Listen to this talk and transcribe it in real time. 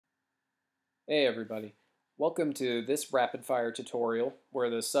Hey everybody, welcome to this rapid fire tutorial where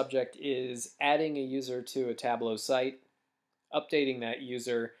the subject is adding a user to a Tableau site, updating that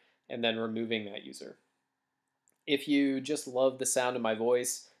user, and then removing that user. If you just love the sound of my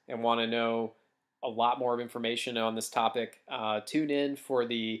voice and want to know a lot more information on this topic, tune in for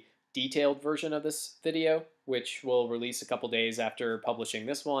the detailed version of this video, which will release a couple days after publishing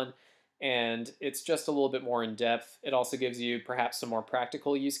this one. And it's just a little bit more in depth. It also gives you perhaps some more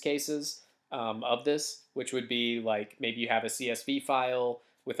practical use cases of this, which would be like maybe you have a CSV file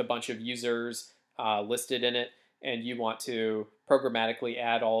with a bunch of users listed in it, and you want to programmatically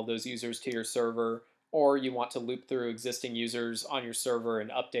add all of those users to your server, or you want to loop through existing users on your server and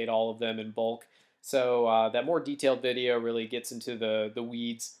update all of them in bulk. So that more detailed video really gets into the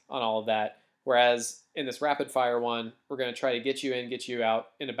weeds on all of that. Whereas in this rapid fire one, we're going to try to get you in, get you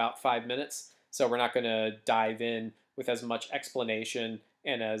out in about 5 minutes. So we're not going to dive in with as much explanation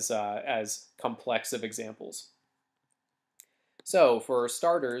and as complex of examples. So for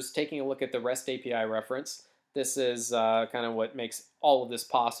starters, taking a look at the REST API reference, this is kind of what makes all of this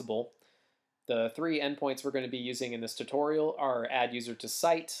possible. The three endpoints we're going to be using in this tutorial are add user to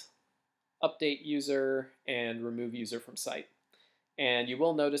site, update user, and remove user from site. And you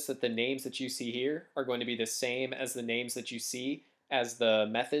will notice that the names that you see here are going to be the same as the names that you see as the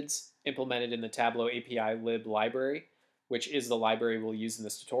methods implemented in the tableau-api-lib library, which is the library we'll use in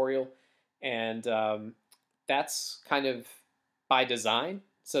this tutorial. And that's kind of by design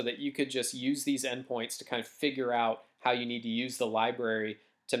so that you could just use these endpoints to kind of figure out how you need to use the library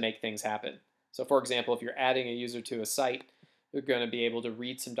to make things happen. So for example, if you're adding a user to a site, you're going to be able to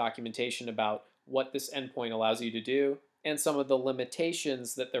read some documentation about what this endpoint allows you to do and some of the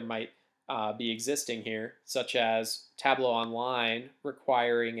limitations that there might be existing here, such as Tableau Online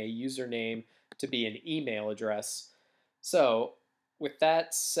requiring a username to be an email address. So with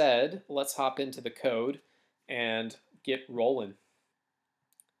that said, let's hop into the code and get rolling.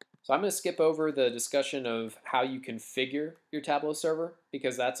 So I'm going to skip over the discussion of how you configure your Tableau server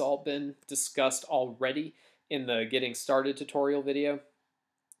because that's all been discussed already in the Getting Started tutorial video,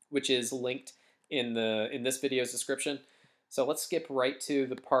 which is linked in this video's description. So let's skip right to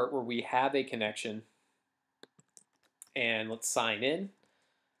the part where we have a connection and let's sign in.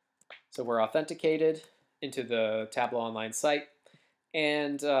 So we're authenticated into the Tableau Online site,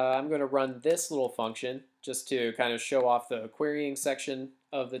 and I'm going to run this little function just to kind of show off the querying section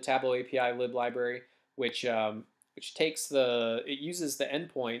of the Tableau API lib library, which uses the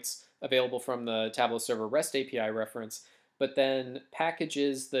endpoints available from the Tableau Server REST API reference, but then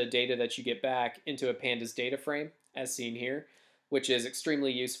packages the data that you get back into a pandas data frame, as seen here, which is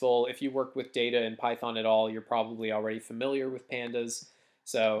extremely useful. If you work with data in Python at all, you're probably already familiar with pandas.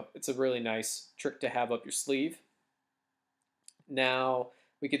 So it's a really nice trick to have up your sleeve. Now,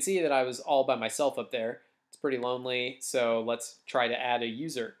 we could see that I was all by myself up there. It's pretty lonely, so let's try to add a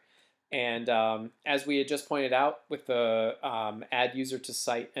user. And as we had just pointed out with the add user to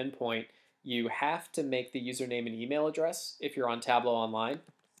site endpoint, you have to make the username and email address if you're on Tableau Online.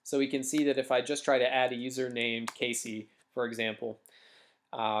 So we can see that if I just try to add a user named Casey, for example,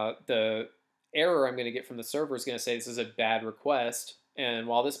 the error I'm going to get from the server is going to say this is a bad request. And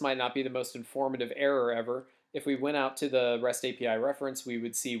while this might not be the most informative error ever, if we went out to the REST API reference, we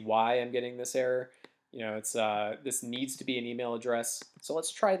would see why I'm getting this error. You know, it's this needs to be an email address. So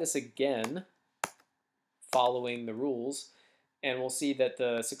let's try this again, following the rules, and we'll see that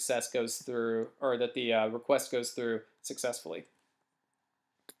the success goes through, or that the request goes through successfully.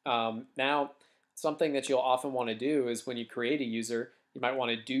 Now, something that you'll often want to do is when you create a user, you might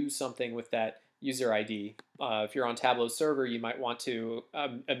want to do something with that user ID. If you're on Tableau Server, you might want to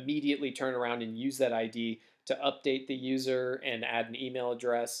immediately turn around and use that ID to update the user and add an email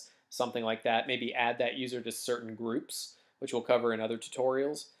address, something like that. Maybe add that user to certain groups, which we'll cover in other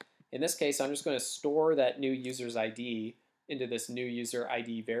tutorials. In this case, I'm just going to store that new user's ID into this new user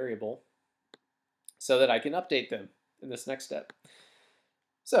ID variable so that I can update them in this next step.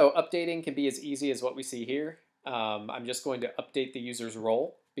 So updating can be as easy as what we see here. I'm just going to update the user's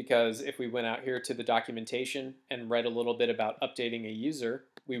role because if we went out here to the documentation and read a little bit about updating a user,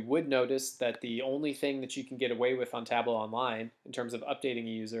 we would notice that the only thing that you can get away with on Tableau Online in terms of updating a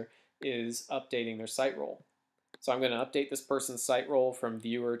user is updating their site role. So I'm going to update this person's site role from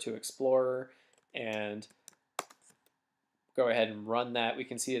viewer to explorer and go ahead and run that. We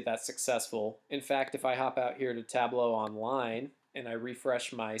can see that that's successful. In fact, if I hop out here to Tableau Online and I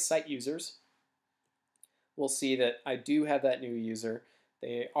refresh my site users, we'll see that I do have that new user.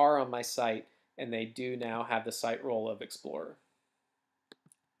 They are on my site, and they do now have the site role of Explorer.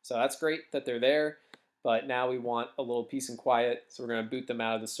 So that's great that they're there, but now we want a little peace and quiet, so we're going to boot them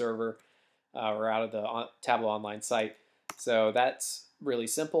out of the server. or out of the Tableau Online site. So that's really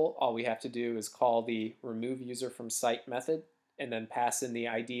simple. All we have to do is call the remove user from site method and then pass in the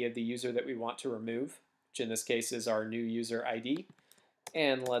ID of the user that we want to remove, which in this case is our new user ID.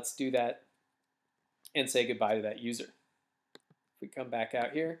 And let's do that and say goodbye to that user. If we come back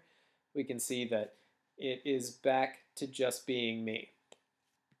out here, we can see that it is back to just being me.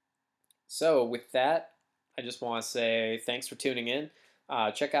 So with that, I just want to say thanks for tuning in.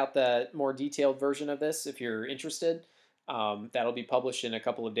 Check out the more detailed version of this if you're interested. That'll be published in a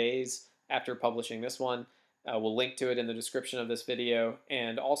couple of days after publishing this one. We'll link to it in the description of this video.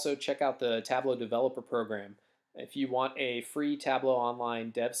 And also check out the Tableau Developer Program. If you want a free Tableau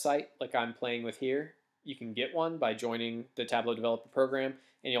Online dev site like I'm playing with here, you can get one by joining the Tableau Developer Program.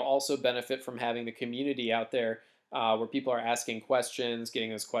 And you'll also benefit from having the community out there where people are asking questions,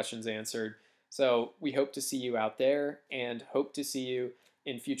 getting those questions answered. So we hope to see you out there and hope to see you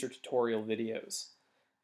in future tutorial videos.